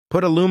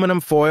Put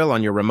aluminum foil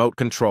on your remote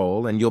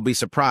control and you'll be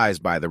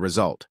surprised by the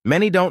result.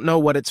 Many don't know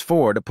what it's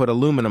for to put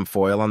aluminum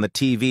foil on the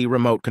TV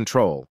remote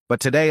control, but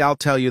today I'll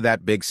tell you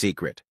that big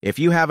secret. If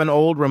you have an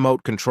old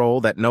remote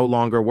control that no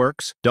longer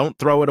works, don't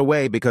throw it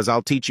away because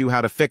I'll teach you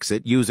how to fix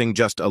it using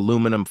just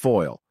aluminum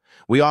foil.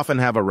 We often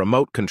have a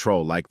remote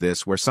control like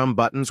this where some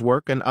buttons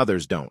work and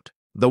others don't.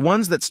 The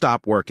ones that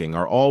stop working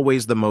are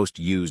always the most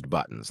used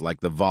buttons,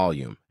 like the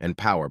volume and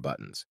power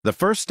buttons. The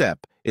first step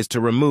is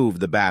to remove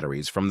the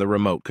batteries from the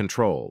remote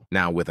control.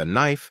 Now, with a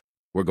knife,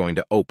 we're going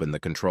to open the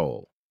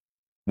control.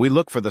 We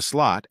look for the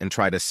slot and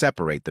try to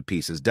separate the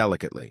pieces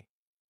delicately.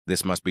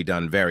 This must be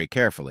done very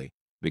carefully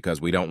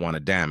because we don't want to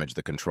damage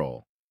the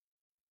control.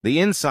 The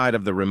inside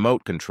of the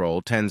remote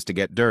control tends to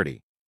get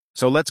dirty,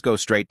 so let's go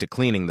straight to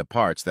cleaning the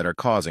parts that are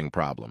causing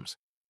problems.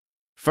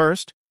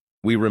 First,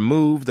 we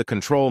remove the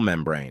control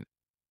membrane.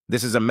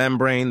 This is a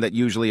membrane that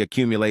usually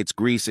accumulates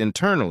grease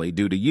internally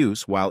due to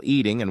use while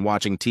eating and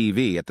watching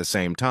TV at the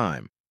same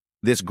time.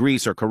 This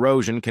grease or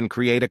corrosion can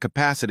create a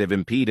capacitive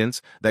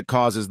impedance that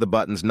causes the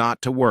buttons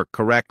not to work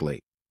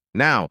correctly.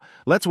 Now,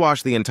 let's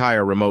wash the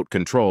entire remote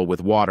control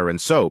with water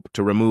and soap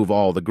to remove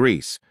all the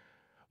grease.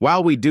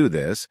 While we do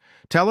this,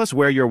 tell us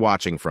where you're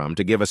watching from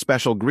to give a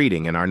special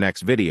greeting in our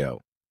next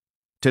video.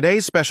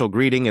 Today's special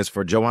greeting is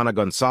for Joana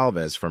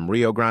Gonçalves from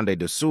Rio Grande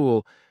do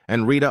Sul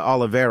and Rita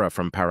Oliveira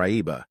from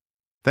Paraíba.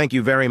 Thank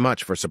you very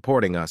much for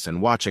supporting us and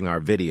watching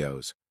our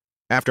videos.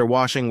 After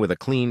washing with a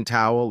clean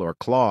towel or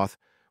cloth,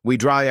 we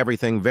dry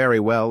everything very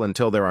well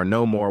until there are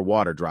no more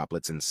water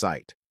droplets in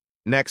sight.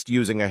 Next,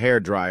 using a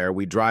hairdryer,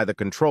 we dry the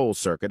control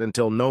circuit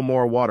until no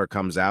more water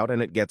comes out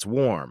and it gets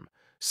warm.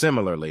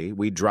 Similarly,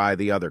 we dry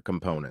the other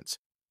components.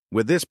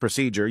 With this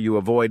procedure, you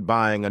avoid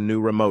buying a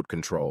new remote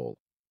control.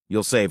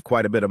 You'll save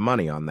quite a bit of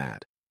money on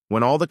that.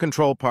 When all the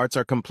control parts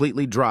are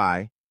completely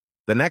dry,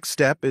 the next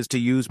step is to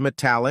use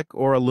metallic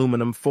or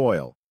aluminum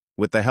foil.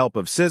 With the help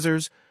of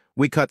scissors,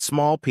 we cut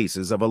small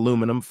pieces of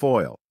aluminum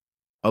foil.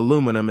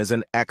 Aluminum is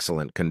an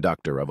excellent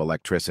conductor of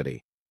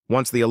electricity.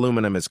 Once the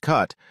aluminum is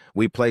cut,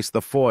 we place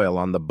the foil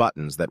on the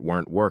buttons that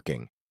weren't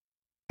working.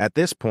 At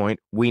this point,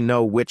 we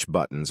know which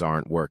buttons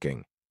aren't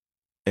working.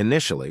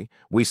 Initially,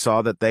 we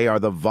saw that they are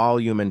the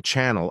volume and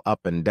channel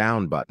up and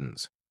down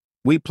buttons.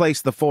 We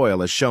place the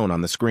foil as shown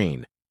on the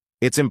screen.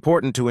 It's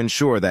important to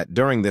ensure that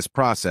during this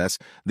process,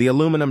 the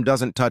aluminum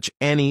doesn't touch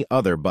any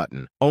other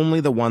button,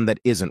 only the one that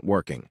isn't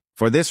working.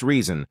 For this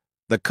reason,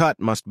 the cut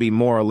must be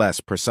more or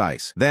less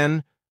precise.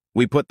 Then,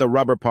 we put the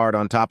rubber part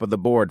on top of the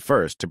board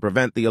first to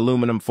prevent the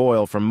aluminum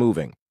foil from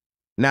moving.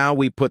 Now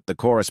we put the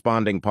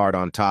corresponding part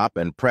on top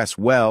and press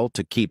well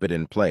to keep it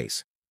in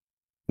place.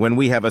 When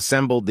we have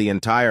assembled the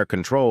entire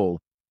control,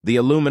 the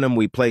aluminum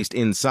we placed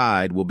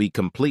inside will be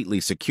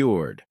completely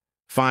secured.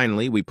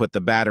 Finally, we put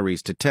the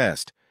batteries to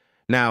test.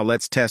 Now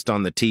let's test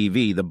on the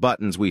TV the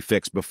buttons we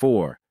fixed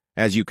before.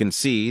 As you can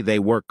see, they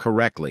work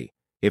correctly.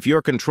 If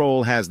your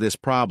control has this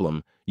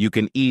problem, you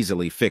can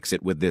easily fix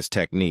it with this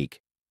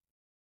technique.